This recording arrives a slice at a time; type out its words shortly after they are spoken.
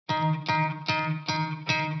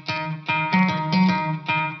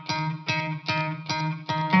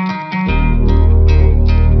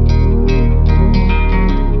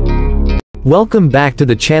Welcome back to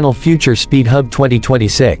the channel Future Speed Hub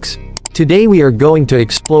 2026. Today we are going to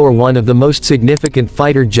explore one of the most significant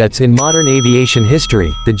fighter jets in modern aviation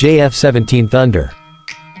history, the JF-17 Thunder.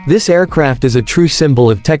 This aircraft is a true symbol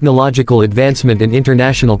of technological advancement and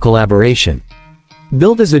international collaboration.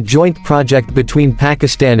 Built as a joint project between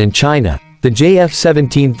Pakistan and China, the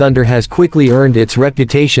JF-17 Thunder has quickly earned its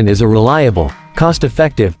reputation as a reliable,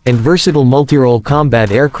 cost-effective, and versatile multirole combat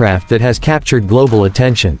aircraft that has captured global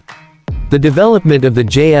attention. The development of the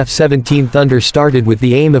JF-17 Thunder started with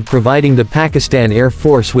the aim of providing the Pakistan Air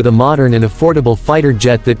Force with a modern and affordable fighter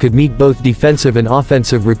jet that could meet both defensive and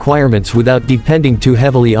offensive requirements without depending too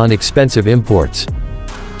heavily on expensive imports.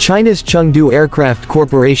 China's Chengdu Aircraft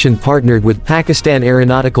Corporation partnered with Pakistan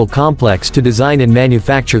Aeronautical Complex to design and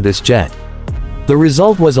manufacture this jet. The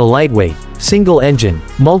result was a lightweight, single-engine,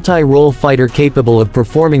 multi-role fighter capable of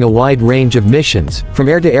performing a wide range of missions, from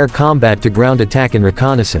air-to-air combat to ground attack and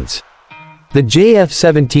reconnaissance. The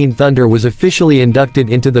JF-17 Thunder was officially inducted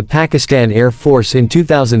into the Pakistan Air Force in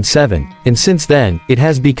 2007, and since then, it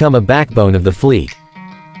has become a backbone of the fleet.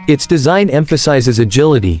 Its design emphasizes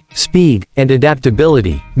agility, speed, and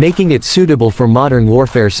adaptability, making it suitable for modern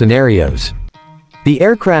warfare scenarios. The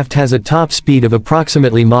aircraft has a top speed of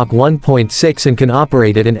approximately Mach 1.6 and can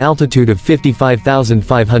operate at an altitude of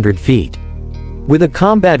 55,500 feet. With a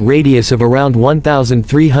combat radius of around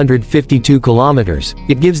 1,352 kilometers,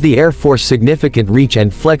 it gives the Air Force significant reach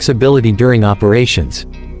and flexibility during operations.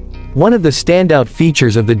 One of the standout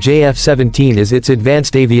features of the JF-17 is its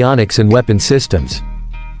advanced avionics and weapon systems.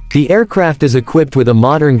 The aircraft is equipped with a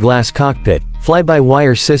modern glass cockpit,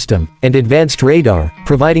 fly-by-wire system, and advanced radar,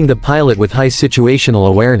 providing the pilot with high situational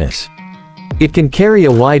awareness. It can carry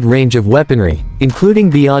a wide range of weaponry,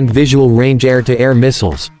 including beyond visual range air-to-air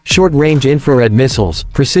missiles, short-range infrared missiles,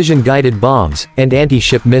 precision-guided bombs, and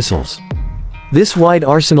anti-ship missiles. This wide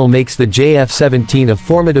arsenal makes the JF-17 a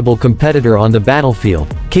formidable competitor on the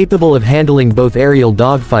battlefield, capable of handling both aerial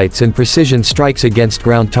dogfights and precision strikes against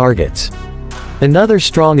ground targets. Another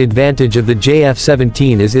strong advantage of the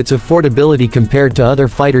JF-17 is its affordability compared to other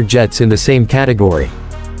fighter jets in the same category.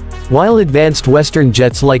 While advanced Western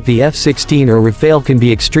jets like the F-16 or Rafale can be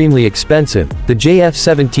extremely expensive, the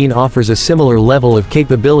JF-17 offers a similar level of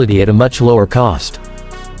capability at a much lower cost.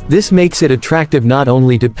 This makes it attractive not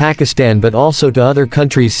only to Pakistan but also to other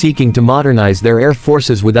countries seeking to modernize their air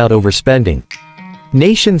forces without overspending.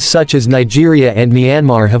 Nations such as Nigeria and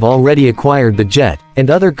Myanmar have already acquired the jet, and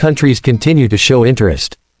other countries continue to show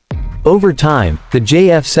interest. Over time, the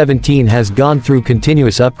JF-17 has gone through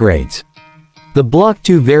continuous upgrades. The Block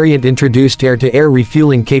II variant introduced air-to-air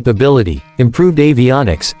refueling capability, improved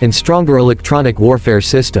avionics, and stronger electronic warfare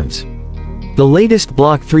systems. The latest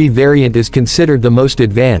Block III variant is considered the most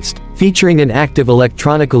advanced, featuring an active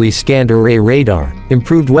electronically scanned array radar,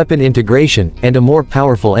 improved weapon integration, and a more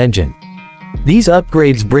powerful engine. These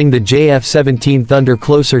upgrades bring the JF-17 Thunder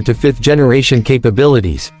closer to fifth-generation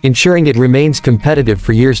capabilities, ensuring it remains competitive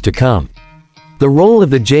for years to come. The role of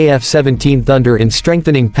the JF-17 Thunder in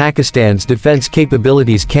strengthening Pakistan's defense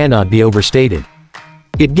capabilities cannot be overstated.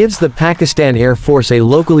 It gives the Pakistan Air Force a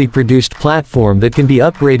locally produced platform that can be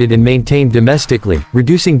upgraded and maintained domestically,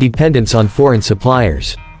 reducing dependence on foreign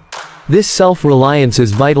suppliers. This self-reliance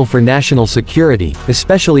is vital for national security,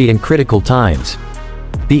 especially in critical times.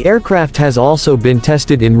 The aircraft has also been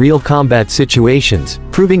tested in real combat situations,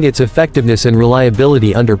 proving its effectiveness and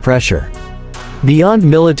reliability under pressure. Beyond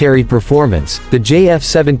military performance, the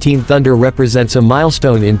JF-17 Thunder represents a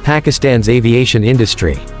milestone in Pakistan's aviation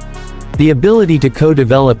industry. The ability to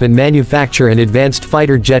co-develop and manufacture an advanced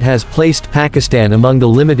fighter jet has placed Pakistan among the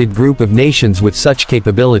limited group of nations with such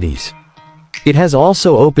capabilities. It has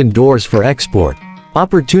also opened doors for export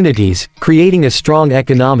opportunities, creating a strong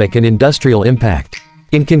economic and industrial impact.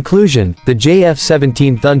 In conclusion, the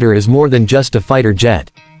JF-17 Thunder is more than just a fighter jet.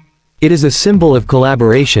 It is a symbol of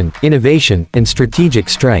collaboration, innovation, and strategic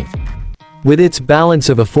strength. With its balance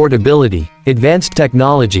of affordability, advanced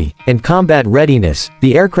technology, and combat readiness,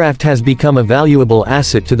 the aircraft has become a valuable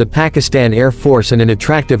asset to the Pakistan Air Force and an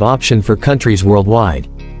attractive option for countries worldwide.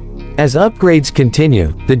 As upgrades continue,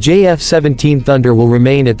 the JF-17 Thunder will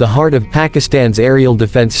remain at the heart of Pakistan's aerial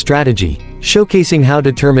defense strategy, showcasing how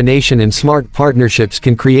determination and smart partnerships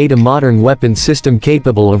can create a modern weapons system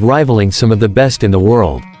capable of rivaling some of the best in the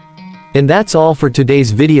world. And that's all for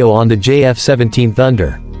today's video on the JF-17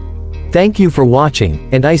 Thunder. Thank you for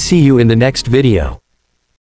watching, and I see you in the next video.